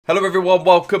Hello everyone,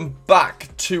 welcome back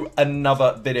to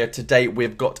another video. Today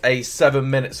we've got a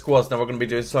 7-minute squads. Now we're going to be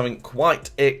doing something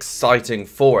quite exciting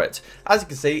for it. As you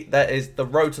can see, there is the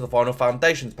Road to the Final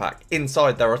Foundations pack.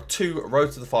 Inside there are 2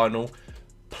 Road to the Final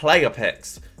player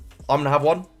picks. I'm going to have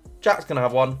one, Jack's going to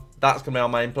have one, that's going to be our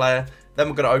main player. Then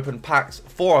we're going to open packs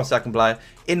for our second player,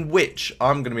 in which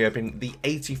I'm going to be opening the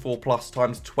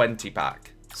 84+x20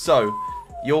 pack. So,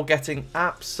 you're getting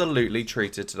absolutely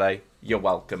treated today. You're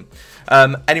welcome.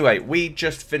 Anyway, we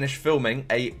just finished filming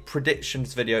a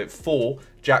predictions video for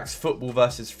Jack's Football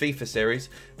versus FIFA series.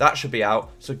 That should be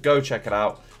out, so go check it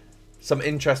out. Some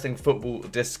interesting football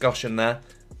discussion there.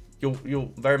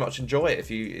 You'll very much enjoy it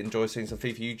if you enjoy seeing some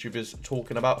FIFA YouTubers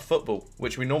talking about football,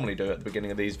 which we normally do at the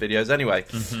beginning of these videos anyway.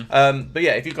 But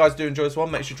yeah, if you guys do enjoy this one,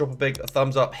 make sure you drop a big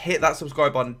thumbs up. Hit that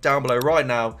subscribe button down below right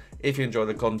now if you enjoy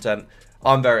the content.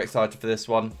 I'm very excited for this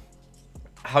one.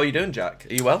 How are you doing, Jack?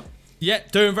 Are you well? Yeah,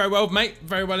 doing very well, mate.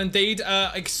 Very well indeed.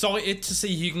 Excited to see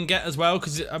who you can get as well.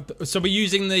 Because so we're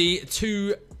using the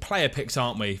 2 player picks,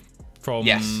 aren't we? From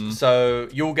yes. So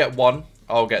you'll get one,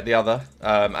 I'll get the other,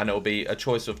 and it'll be a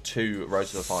choice of 2 Road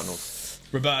to the Finals.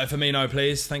 Roberto Firmino,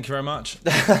 please. Thank you very much.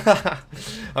 I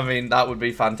mean, that would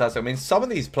be fantastic. I mean, some of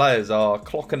these players are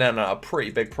clocking in at a pretty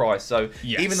big price. So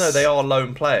yes, even though they are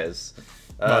lone players,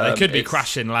 well, they could be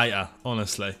crashing later.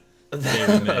 Honestly.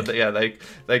 Yeah,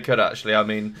 they could actually. I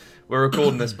mean, we're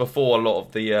recording this before a lot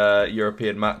of the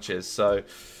European matches, so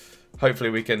hopefully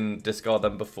we can discard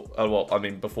them before. Well, I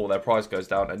mean, before their price goes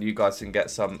down, and you guys can get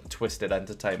some twisted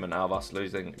entertainment out of us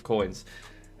losing coins.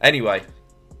 Anyway,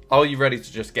 are you ready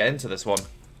to just get into this one?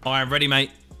 I am ready,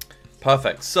 mate.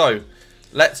 Perfect. So,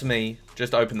 let me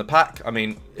just open the pack. I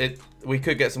mean, we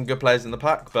could get some good players in the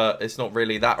pack, but it's not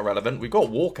really that irrelevant. We've got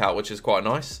Walkout, which is quite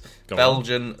nice.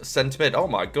 Belgian centre mid. Oh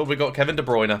my god, we got Kevin De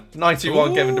Bruyne.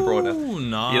 91 Kevin De Bruyne.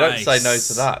 Nice. You don't say no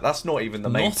to that. That's not even the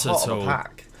main part of the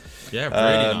pack. Yeah,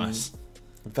 really nice.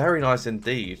 Very nice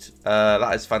indeed.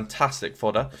 That is fantastic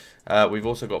fodder. We've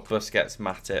also got Busquets,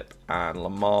 Matip, and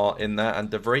Lamar in there, and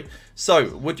De Vrij.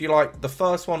 So, would you like the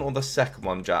first one or the second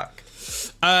one, Jack?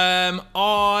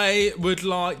 I would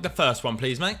like the first one,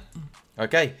 please, mate.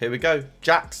 Okay, here we go.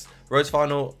 Jack's Road to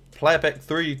Final player pick.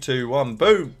 3, 2, 1,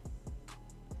 boom.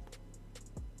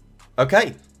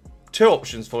 Okay, 2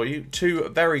 options for you. 2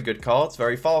 very good cards,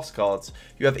 very fast cards.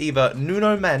 You have either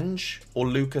Nuno Mendes or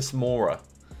Lucas Moura.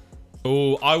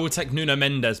 Oh, I will take Nuno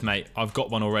Mendes, mate. I've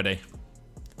got one already.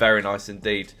 Very nice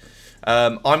indeed.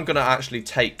 I'm going to actually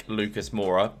take Lucas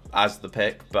Moura as the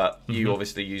pick, but you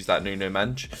obviously use that Nuno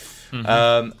Mendes.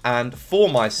 And for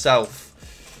myself,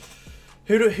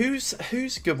 who's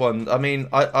a good one? I mean,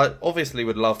 I obviously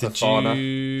would love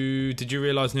Fofana. Did you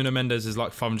realise Nuno Mendes is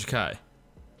like 500k?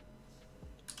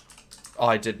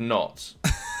 I did not.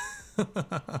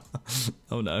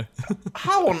 Oh no.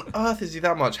 How on earth is he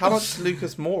that much? How much is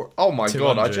Lucas Moura? Oh my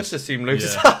god, I just assumed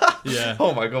Lucas. Yeah.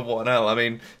 Oh my god, what an L. I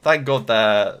mean, thank god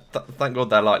they're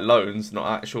like loans,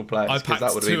 not actual players. I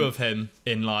packed 2 of him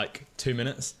in like 2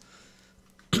 minutes.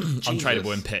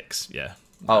 Untradeable in picks, yeah.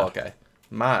 Oh, okay.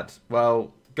 Mad.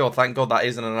 Well, god, thank god that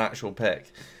isn't an actual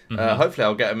pick. Hopefully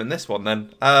I'll get him in this one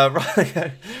then.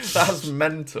 Right, that's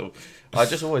mental. I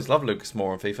just always love Lucas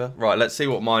Moura on FIFA. Right, let's see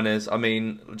what mine is. I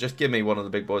mean, just give me one of the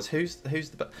big boys. Who's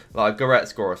the like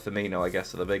Goretzka or Firmino, I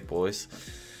guess, are the big boys.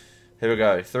 Here we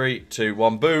go. 3, 2,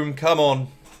 1, boom! Come on.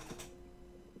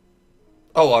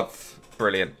 Oh,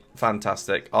 brilliant.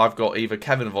 Fantastic. I've got either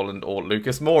Kevin Volland or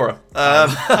Lucas Moura.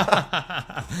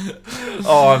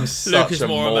 Oh, I'm such Lucas a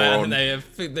Moura, moron. man. I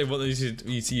think they want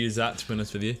you to use that, to be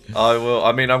honest with you. I will.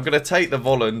 I mean, I'm going to take the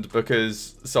Volland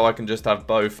because so I can just have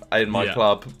both in my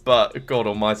club. But God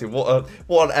Almighty, what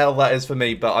an L that is for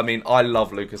me. But I mean, I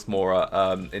love Lucas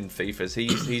Moura in FIFA's.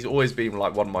 He's always been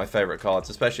like one of my favourite cards,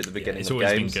 especially at the beginning of games.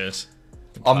 It's always been good.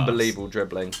 Unbelievable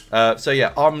dribbling. So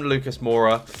yeah, I'm Lucas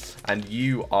Moura, and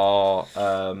you are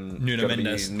Nuno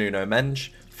Mendes. Nuno Mendes.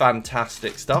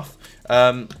 Fantastic stuff.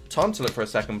 Time to look for a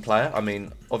second player. I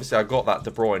mean, obviously I got that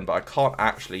De Bruyne, but I can't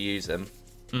actually use him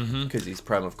because he's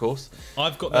Prem, of course.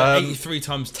 I've got the 83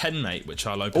 times 10, mate, which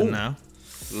I'll open now.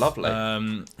 Lovely.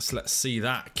 So let's see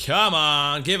that. Come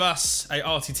on, give us a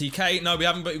RTTK. No, we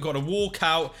haven't, but we've got a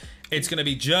Walkout. It's going to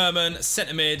be German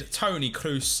centre mid Toni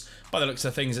Kroos. By the looks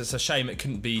of things, it's a shame it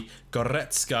couldn't be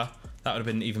Goretzka. That would have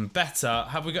been even better.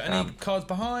 Have we got any cards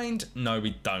behind? No, we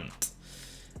don't.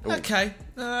 Ooh. Okay.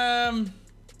 In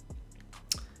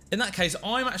that case,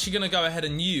 I'm actually going to go ahead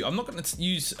and use... I'm not going to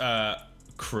use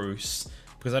Kroos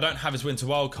because I don't have his Winter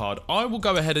Wild card. I will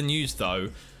go ahead and use, though,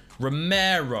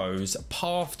 Romero's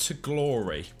Path to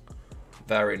Glory.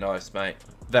 Very nice, mate.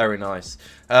 Very nice.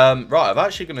 Right, I'm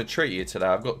actually going to treat you today.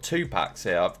 I've got 2 packs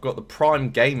here. I've got the Prime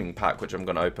Gaming pack, which I'm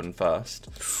going to open first.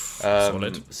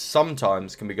 Solid.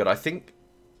 Sometimes can be good. I think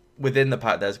within the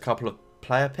pack there's a couple of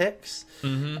player picks.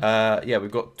 Yeah, we've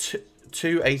got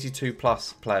two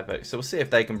 82+ player picks. So we'll see if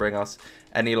they can bring us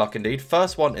any luck indeed.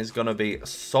 First one is going to be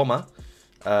Sommer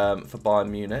for Bayern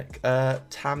Munich.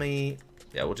 Tammy,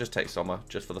 yeah, we'll just take Sommer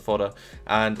just for the fodder.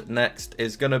 And next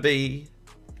is going to be...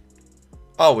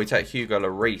 Oh, we take Hugo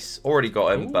Lloris. Already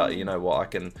got him, but you know what? I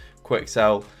can quick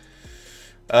sell.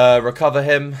 Recover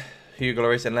him. Hugo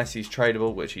Lloris, unless he's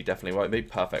tradable, which he definitely won't be.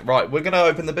 Perfect. Right, we're going to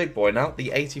open the big boy now. The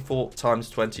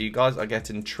 84×20. You guys are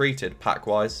getting treated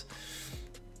pack-wise.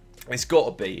 It's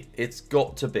got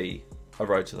to be a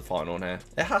road to the final here.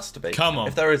 It has to be. Come on.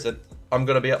 If there isn't, I'm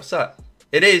going to be upset.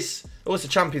 It is. Oh, it's a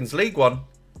Champions League one.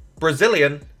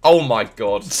 Brazilian. Oh my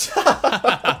god.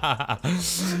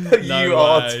 You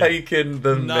are taking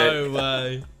the No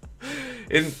way.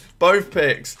 In both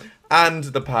picks and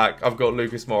the pack, I've got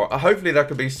Lucas Moura. Hopefully there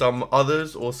could be some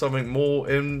others or something more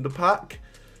in the pack.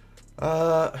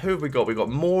 Who have we got? We've got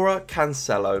Moura,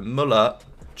 Cancelo, Muller,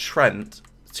 Trent,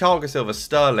 Thiago Silva,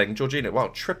 Sterling, Jorginho.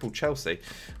 Wow, triple Chelsea.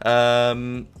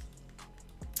 Oh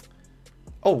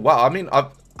wow, I mean,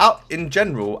 in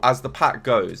general, as the pack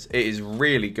goes, it is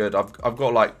really good. I've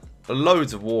got like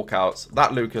loads of walkouts,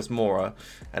 that Lucas Moura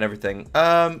and everything.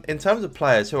 In terms of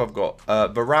players, who I've got,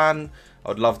 Varane. I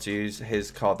would love to use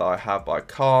his card that I have, but I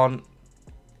can't.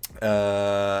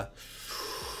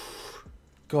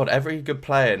 God, every good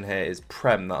player in here is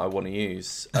Prem that I want to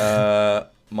use.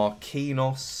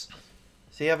 Marquinhos.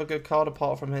 Does he have a good card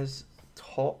apart from his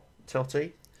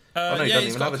Totti? Oh no, he doesn't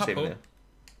even have a team here.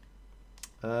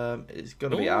 It's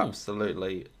going to be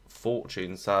absolutely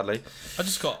fortune, sadly. I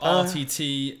just got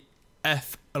RTTF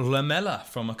Lamella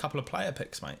from a couple of player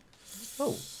picks, mate.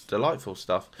 Oh, delightful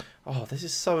stuff. Oh, this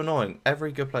is so annoying.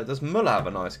 Every good player. Does Muller have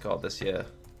a nice card this year?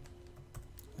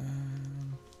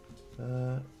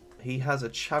 He has a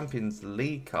Champions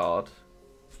League card.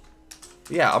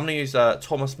 Yeah, I'm going to use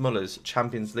Thomas Muller's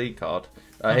Champions League card.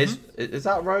 Is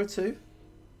that road 2?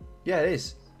 Yeah, it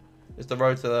is. It's the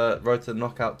road to the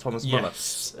knockout, Thomas Muller.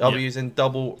 I'll be using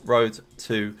double road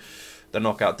to the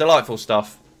knockout. Delightful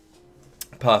stuff.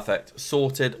 Perfect.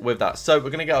 Sorted with that. So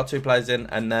we're going to get our 2 players in,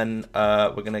 and then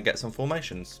we're going to get some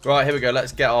formations. Right, here we go.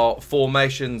 Let's get our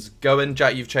formations going.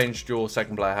 Jack, you've changed your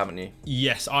second player, haven't you?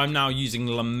 Yes, I'm now using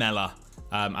Lamella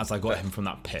as I got him from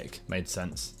that pick. Made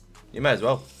sense. You may as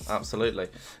well. Absolutely.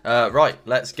 Right,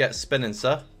 let's get spinning,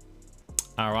 sir.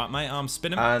 All right, mate. I'm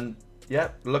spinning. And... yeah,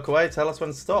 look away. Tell us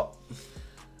when to stop.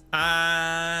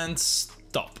 And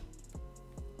stop.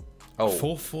 Oh.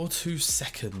 442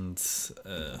 seconds.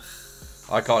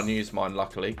 I can't use mine,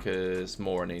 luckily, because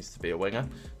Moura needs to be a winger.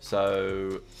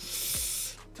 So,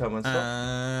 tell me when to stop.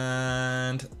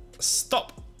 And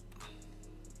stop.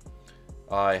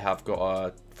 I have got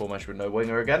a formation with no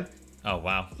winger again. Oh,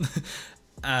 wow.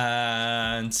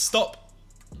 And stop.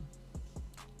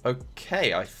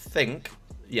 Okay, I think...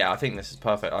 yeah, I think this is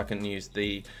perfect. I can use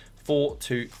the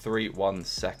 4-2-3-1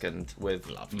 second with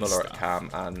Muller at cam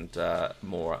and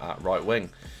Moura at right wing.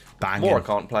 Banging. Moura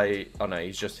can't play. Oh no,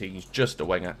 he's just a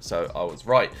winger. So I was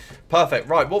right. Perfect.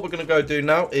 Right, what we're going to go do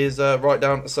now is write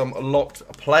down some locked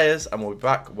players, and we'll be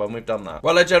back when we've done that.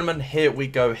 Well, ladies and gentlemen, here we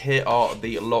go. Here are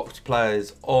the locked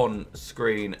players on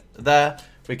screen there.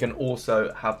 We can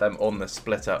also have them on the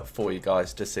splitter for you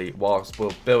guys to see whilst we're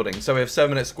building. So we have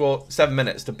 7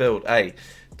 minutes to build a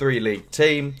 3-league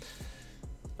team.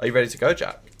 Are you ready to go,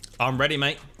 Jack? I'm ready,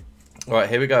 mate. All right,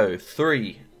 here we go.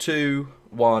 3, 2,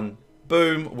 1,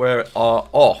 boom. We are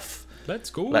off. Let's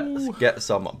go. Let's get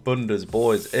some Bundes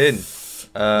boys in.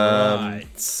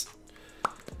 Right.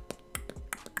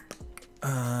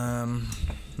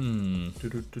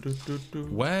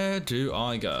 Where do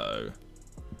I go?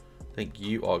 I think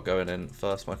you are going in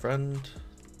first, my friend.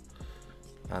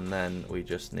 And then we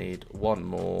just need one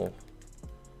more.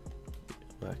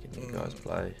 Where can you guys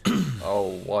play?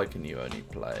 Oh, why can you only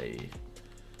play?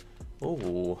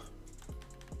 Oh.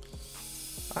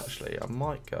 Actually, I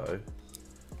might go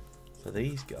for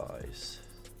these guys.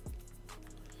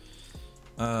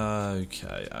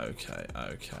 Okay.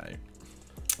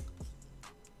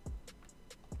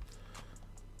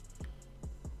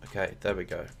 Okay, there we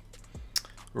go.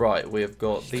 Right, we have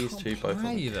got these two both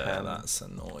on the there. 10. That's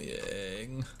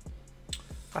annoying.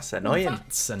 That's annoying. Well,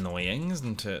 that's annoying,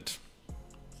 isn't it?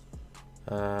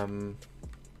 Right,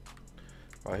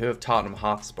 who have Tottenham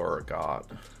Hotspur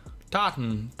got?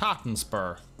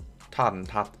 Tottenspur. Tottenham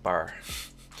Hotspur.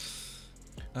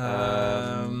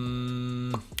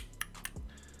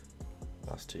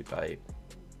 That's too bait.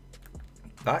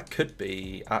 That could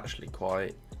be actually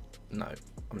quite... No,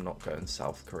 I'm not going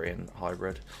South Korean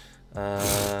hybrid.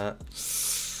 Damn.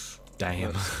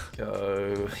 Let's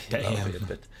go... Damn. That'll be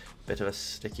a bit of a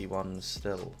sticky one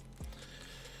still.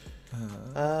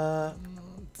 I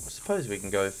suppose we can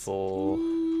go for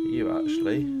you,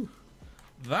 actually.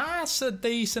 That's a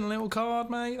decent little card,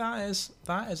 mate. That is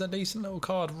a decent little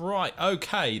card. Right,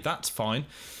 okay, that's fine.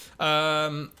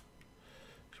 Got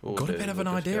a bit of an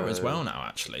idea as well now,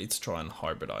 actually, to try and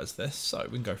hybridise this. So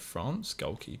we can go France,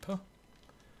 goalkeeper.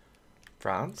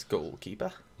 France,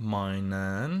 goalkeeper.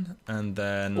 Mainan, and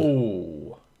then...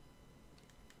 Ooh.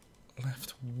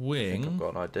 Left I wing. think I've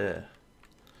got an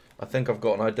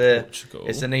idea. Portugal.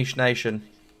 It's a niche nation.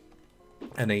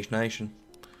 A niche nation.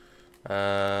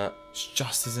 It's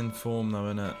just as in form, though,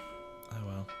 isn't it? Oh,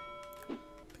 well.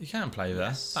 You can play there.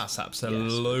 Yes. That's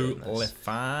absolutely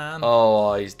fine.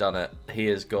 Oh, he's done it. He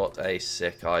has got a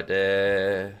sick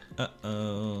idea.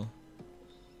 Uh-oh.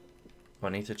 I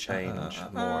need to change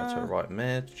more to a right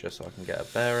mid, just so I can get a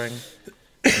bearing.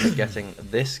 I'm getting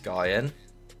this guy in.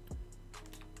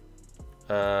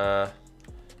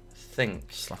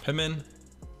 Think. Slap him in.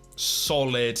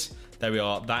 Solid. There we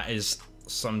are. That is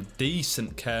some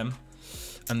decent chem.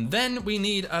 And then we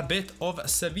need a bit of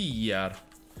Sevilla.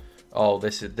 Oh,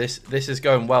 this is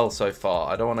going well so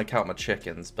far. I don't want to count my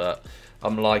chickens, but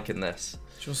I'm liking this.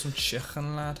 Do you want some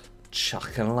chicken, lad?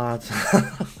 Chicken, lad.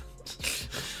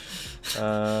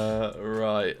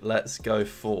 Right, let's go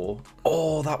for...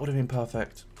 Oh, that would have been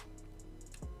perfect.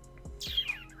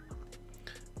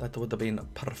 That would have been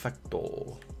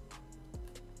perfecto.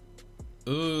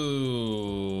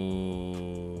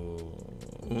 Ooh.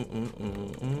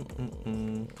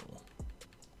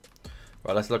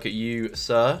 Right, let's look at you,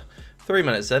 sir. 3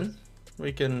 minutes in.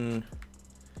 We can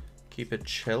keep it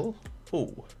chill.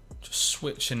 Ooh. Just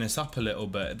switching this up a little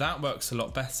bit. That works a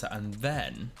lot better. And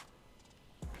then...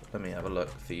 Let me have a look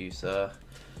for you, sir.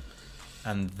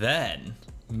 And then...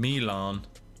 Milan.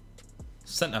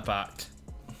 Centre back.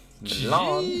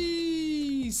 Milan.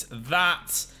 Jeez.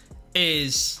 That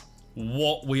is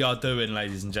what we are doing,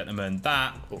 ladies and gentlemen.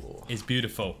 That is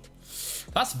beautiful.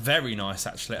 That's very nice,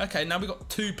 actually. Okay, now we've got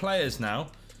 2 players now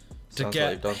to Sounds get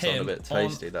like you've done something him a bit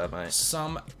tasty there, mate.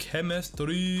 Some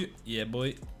chemistry. Yeah,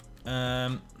 boy.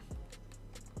 Right,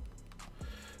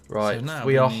 so now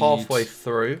we are halfway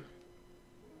through.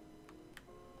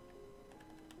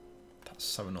 That's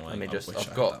so annoying. Let me just... I wish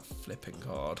I've I got... had that flipping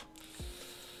card.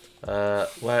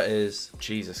 Where is...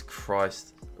 Jesus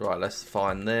Christ. Right, let's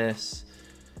find this.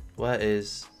 Where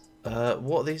is...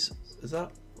 what are these... Is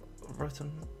that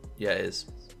written? Yeah, it is.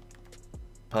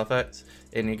 Perfect.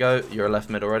 In you go. You're a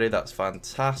left mid already. That's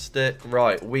fantastic.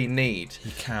 Right, we need...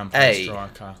 You can play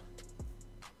striker.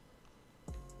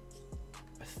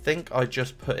 I think I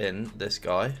just put in this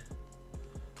guy.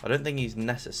 I don't think he's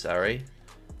necessary,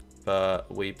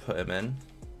 but we put him in.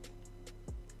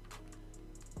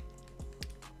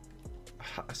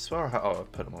 I swear I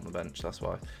put him on the bench, that's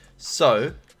why.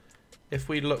 So, if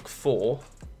we look for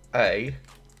a...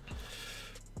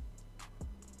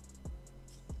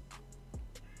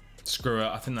 Screw it,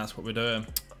 I think that's what we're doing.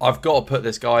 I've got to put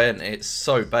this guy in. It's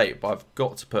so bait, but I've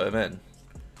got to put him in.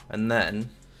 And then...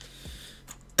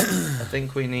 I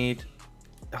think we need...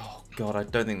 Oh, God, I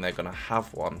don't think they're going to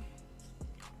have one.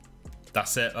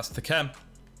 That's it. That's the chem.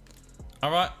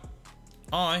 Alright.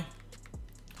 I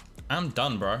am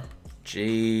done, bro.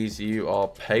 Jeez, you are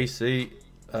pacey.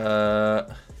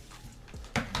 That's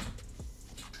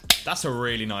a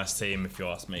really nice team, if you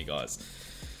ask me, guys.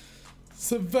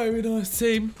 It's a very nice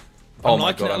team. Oh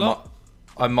my God,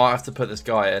 I might have to put this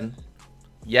guy in.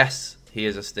 Yes, he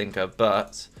is a stinker,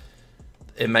 but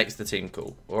it makes the team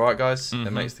cool. All right, guys?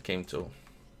 It makes the team cool.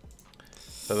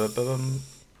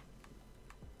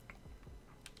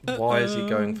 Why is he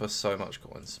going for so much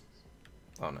coins?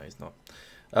 Oh, no, he's not.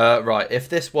 Right, if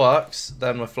this works,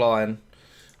 then we're flying.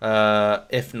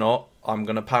 If not, I'm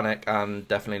going to panic and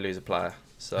definitely lose a player.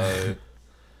 So,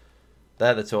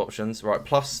 they're the 2 options. Right,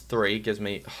 +3 gives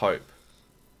me hope.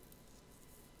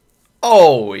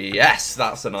 Oh, yes,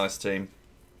 that's a nice team.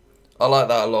 I like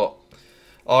that a lot.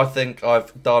 I think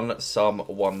I've done some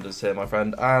wonders here, my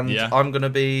friend. And yeah. I'm going to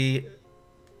be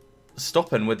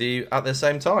stopping with you at the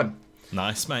same time.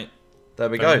 Nice, mate. There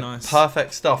we go. Nice.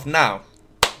 Perfect stuff. Now,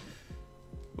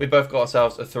 we both got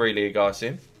ourselves a 3-league, I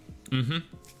assume.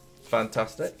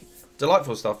 Fantastic.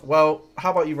 Delightful stuff. Well,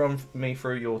 how about you run me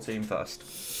through your team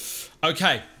first?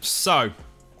 Okay, so,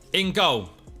 in goal,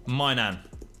 Mainan.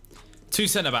 2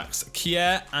 centre-backs,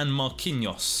 Kier and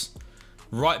Marquinhos.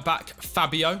 Right back,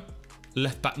 Fabio.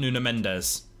 Left back, Nuno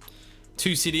Mendes.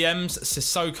 2 CDMs,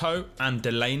 Sissoko and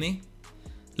Delaney.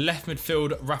 Left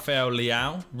midfield, Rafael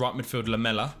Leao. Right midfield,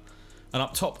 Lamela. And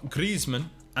up top, Griezmann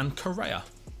and Correa.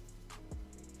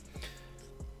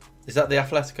 Is that the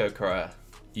Atletico Correa?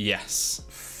 Yes.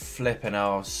 Flipping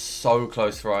hell, I was so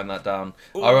close to writing that down.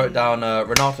 Ooh. I wrote down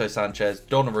Renato Sanchez,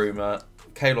 Donnarumma,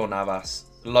 Keylor Navas,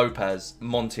 Lopez,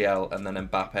 Montiel, and then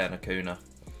Mbappe and Acuna.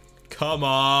 Come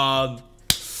on.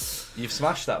 You've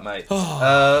smashed that, mate.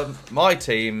 My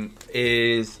team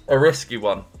is a risky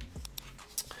one.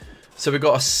 So we've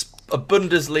got a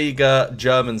Bundesliga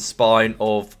German spine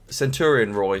of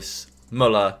Centurion Royce,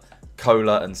 Müller,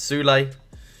 Kohler, and Sule.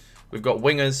 We've got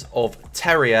wingers of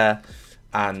Terrier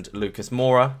and Lucas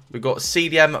Moura. We've got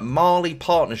CDM Mali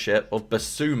partnership of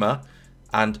Basuma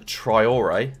and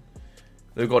Traore.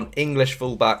 We've got English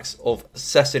fullbacks of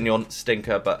Sessegnon,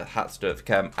 Stinker, but had to do it for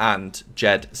Kem, and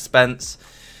Jed Spence.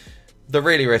 The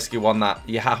really risky one that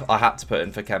I had to put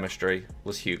in for chemistry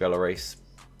was Hugo Lloris.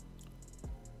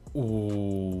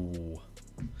 Ooh.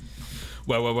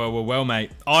 Well,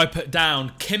 mate. I put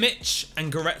down Kimmich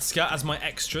and Goretzka as my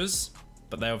extras,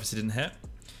 but they obviously didn't hit.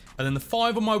 And then the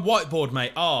 5 on my whiteboard,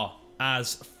 mate, are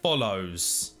as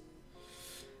follows.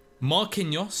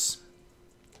 Marquinhos,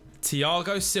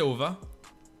 Thiago Silva,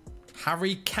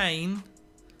 Harry Kane,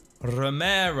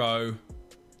 Romero,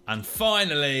 and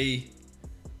finally,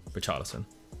 Richarlison.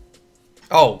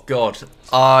 Oh, God.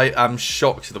 I am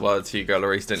shocked the words Hugo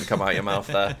Lloris didn't come out of your mouth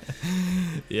there.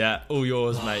 Yeah, all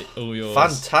yours, mate. All yours.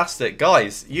 Fantastic.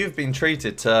 Guys, you've been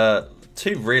treated to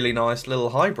 2 really nice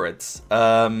little hybrids.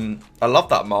 I love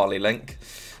that Marley link.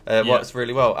 It works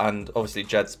really well. And obviously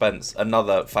Jed Spence,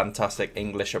 another fantastic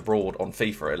English abroad on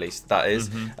FIFA, at least that is.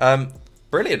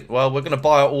 Brilliant. Well, we're going to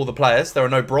buy out all the players. There are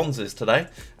no bronzes today.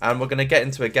 And we're going to get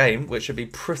into a game which should be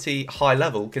pretty high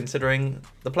level considering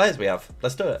the players we have.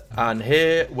 Let's do it. And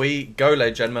here we go,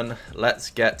 ladies and gentlemen.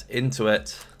 Let's get into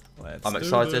it. I'm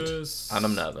excited and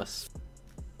I'm nervous.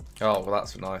 Oh, well,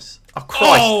 that's nice. Oh,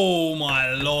 Christ. Oh,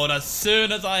 my Lord. As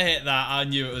soon as I hit that, I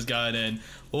knew it was going in.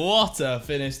 What a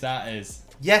finish that is.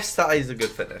 Yes, that is a good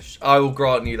finish. I will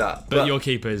grant you that. But your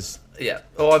keeper's... Yeah.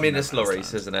 Oh, I mean, it's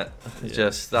Lloris, isn't it? It's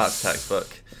just, that's textbook.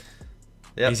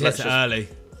 Yep, he's hit it early.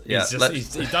 Yeah,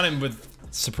 he's done him with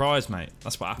surprise, mate.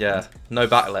 That's what happened. Yeah, no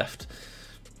back left.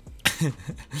 You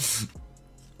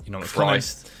know what's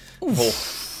Christ. Oh,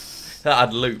 that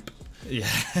had loop. Yeah.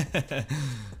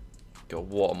 God,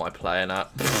 what am I playing at?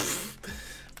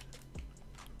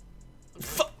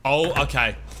 Oh,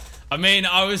 okay. I mean,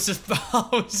 I was just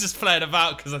playing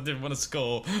about because I didn't want to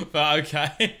score, but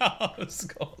okay, I'll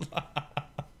score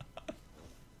that.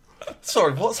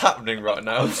 Sorry, what's happening right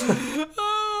now?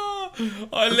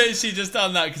 I literally just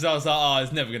done that because I was like, oh,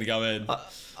 it's never going to go in.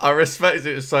 I respect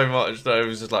it so much that it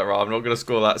was just like, right, I'm not going to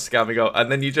score that scammy goal.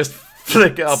 And then you just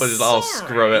flick it up and just like, oh,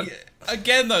 screw it.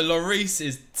 Again, though, Lloris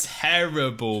is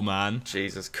terrible, man.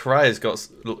 Jesus, Correa's got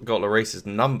Lloris's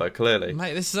number, clearly.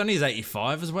 Mate, this is only his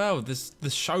 85 as well. This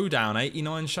the showdown,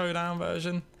 89 showdown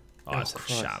version. Oh, it's a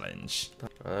challenge.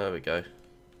 There we go.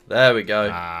 There we go.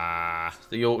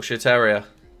 The Yorkshire Terrier.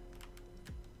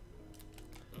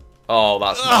 Oh,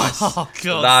 that's nice.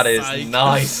 Oh, that is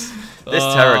nice. This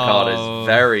terror card is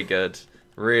very good.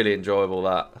 Really enjoyable,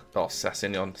 that. Oh,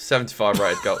 Sessegnon. 75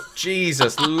 rated goal.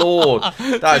 Jesus Lord.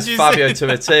 That is Fabio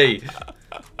to a T.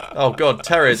 Oh, God.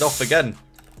 Terrier's off again.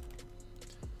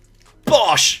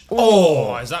 Bosh!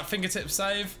 Oh, is that fingertip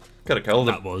save? Could have killed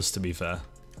him. That was, to be fair.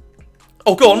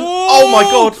 Oh, go on. Oh, my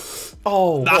God.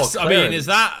 Oh, that's, I mean, is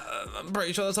that... I'm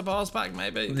pretty sure that's a pass back,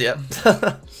 maybe. Yeah.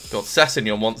 God,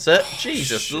 Sessegnon wants it.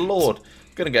 Jesus shit. Lord.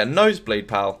 Gonna get a nosebleed,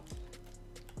 pal.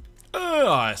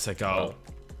 Oh, it's a goal.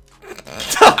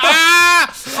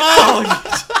 Ah!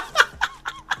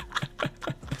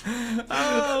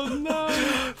 Oh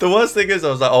no. The worst thing is I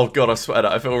was like, oh God, I sweated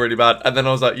it. I feel really bad. And then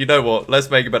I was like, you know what? Let's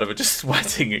make it better for just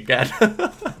sweating again.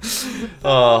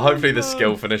 Hopefully the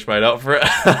skill finish made up for it.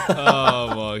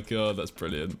 Oh my God, that's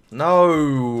brilliant.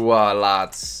 No,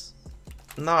 lads.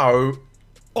 No.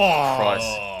 Oh,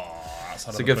 Christ.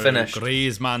 It's a good finish.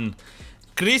 Griezmann.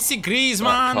 Greasy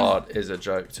Griezmann. That card is a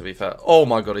joke, to be fair. Oh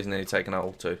my God, he's nearly taken out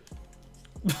all 2.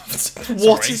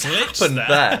 What has happened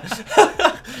there?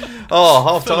 Oh,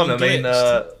 half time, I mean,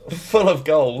 full of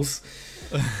goals.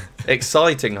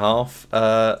 Exciting half.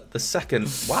 The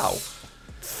second, wow.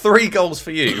 3 goals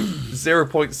for you,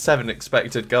 0.7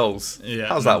 expected goals. Yeah,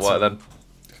 how's that work then?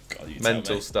 God,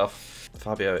 mental stuff.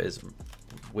 Fabio is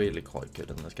weirdly quite good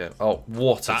in this game. Oh,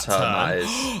 what a turn that is.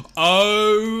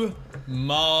 Oh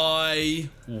my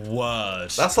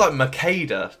word. That's like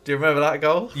Makeda. Do you remember that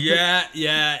goal? Yeah.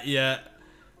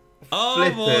 Oh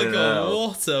my God,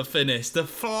 what a finish. The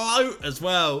float as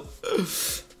well.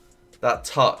 That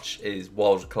touch is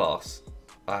world class.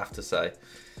 I have to say.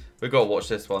 We've got to watch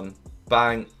this one.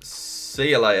 Bang. See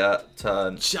you later.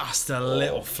 Turn. Just a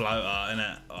little floater,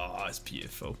 innit? Oh, it's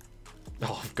beautiful.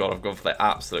 Oh, God, I've gone for the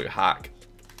absolute hack.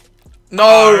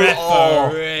 No!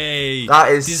 Referee.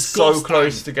 That is Disgusting. so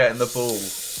close to getting the ball.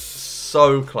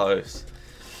 So close.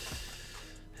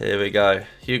 Here we go.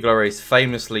 Hugo Lloris,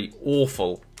 famously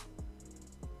awful.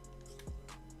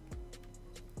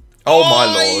 Oh, my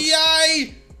lord.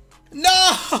 Yay!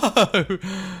 No!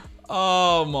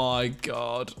 Oh, my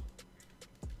God.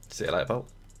 See you later, pal.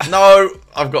 No!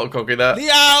 I've got a cookie there.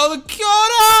 Yeah,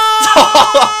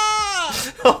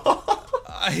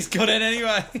 he's got it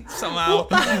anyway, somehow. What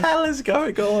the hell is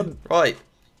going on? Right.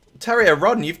 Terrier,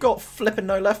 run. You've got flipping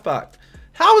no left back.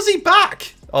 How is he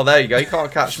back? Oh, there you go. You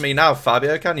can't catch me now,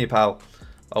 Fabio, can you, pal?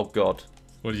 Oh, God.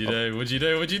 What'd you do? What'd you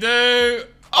do? What'd you do?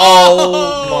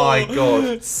 Oh, my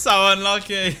God. So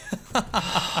unlucky.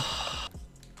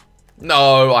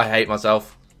 No, I hate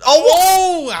myself.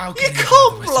 Oh, how you can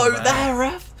can't blow there,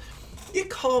 ref. You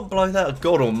can't blow that.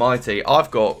 God almighty. I've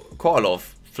got quite a lot of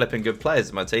flipping good players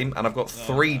in my team, and I've got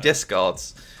 3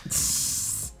 discards.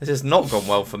 This has not gone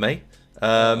well for me.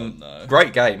 No.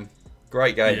 Great game.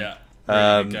 Great game. Yeah,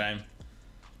 really good game.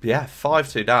 Yeah,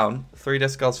 5-2 down. 3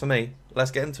 discards for me.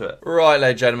 Let's get into it. Right,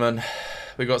 ladies and gentlemen.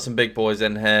 We've got some big boys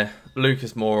in here.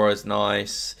 Lucas Moura is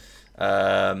nice.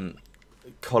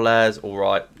 Collet's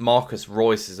alright. Marcus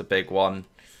Royce is a big one.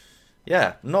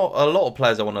 Yeah, not a lot of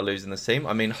players I want to lose in this team.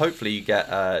 I mean, hopefully you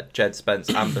get Jed Spence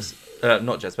and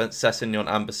not Jed Spence, Sessegnon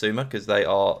and Basuma, because they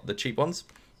are the cheap ones.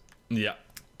 Yeah.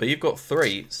 But you've got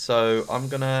 3, so I'm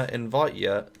going to invite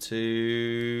you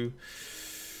to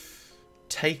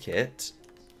take it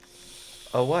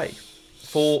away.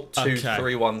 4, 2, Okay.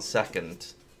 3, 1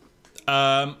 second.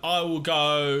 I will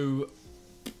go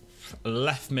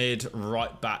left mid,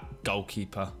 right back,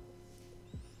 goalkeeper.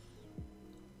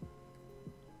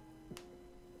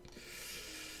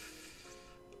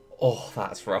 Oh,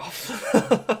 that's rough.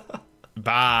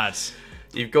 Bad.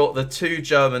 You've got the 2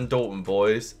 German Dortmund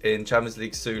boys in Champions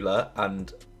League Sula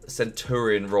and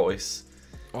Centurion Royce.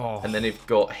 Oh. And then you've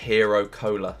got Hero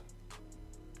Cola.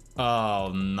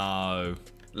 Oh, no.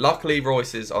 Luckily,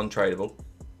 Royce is untradeable.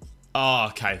 Oh,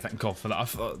 okay. Thank God for that. I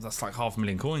thought that's like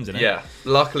 500,000 coins, isn't it? Yeah.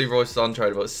 Luckily, Royce is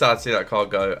untradeable. It's sad to see that card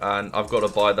go. And I've got to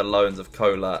buy the loans of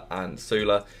Cola and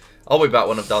Sula. I'll be back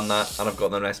when I've done that. And I've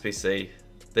got them SBC.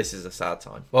 This is a sad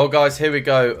time. Well, guys, here we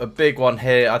go. A big one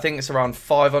here. I think it's around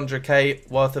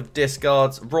 500k worth of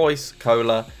discards. Royce,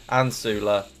 Cola, and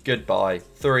Sula. Goodbye.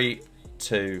 3,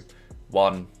 2,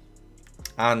 1.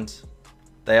 And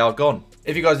they are gone.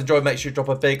 If you guys enjoyed, make sure you drop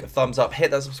a big thumbs up.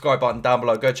 Hit that subscribe button down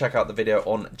below. Go check out the video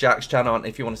on Jack's channel. And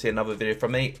if you want to see another video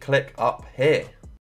from me, click up here.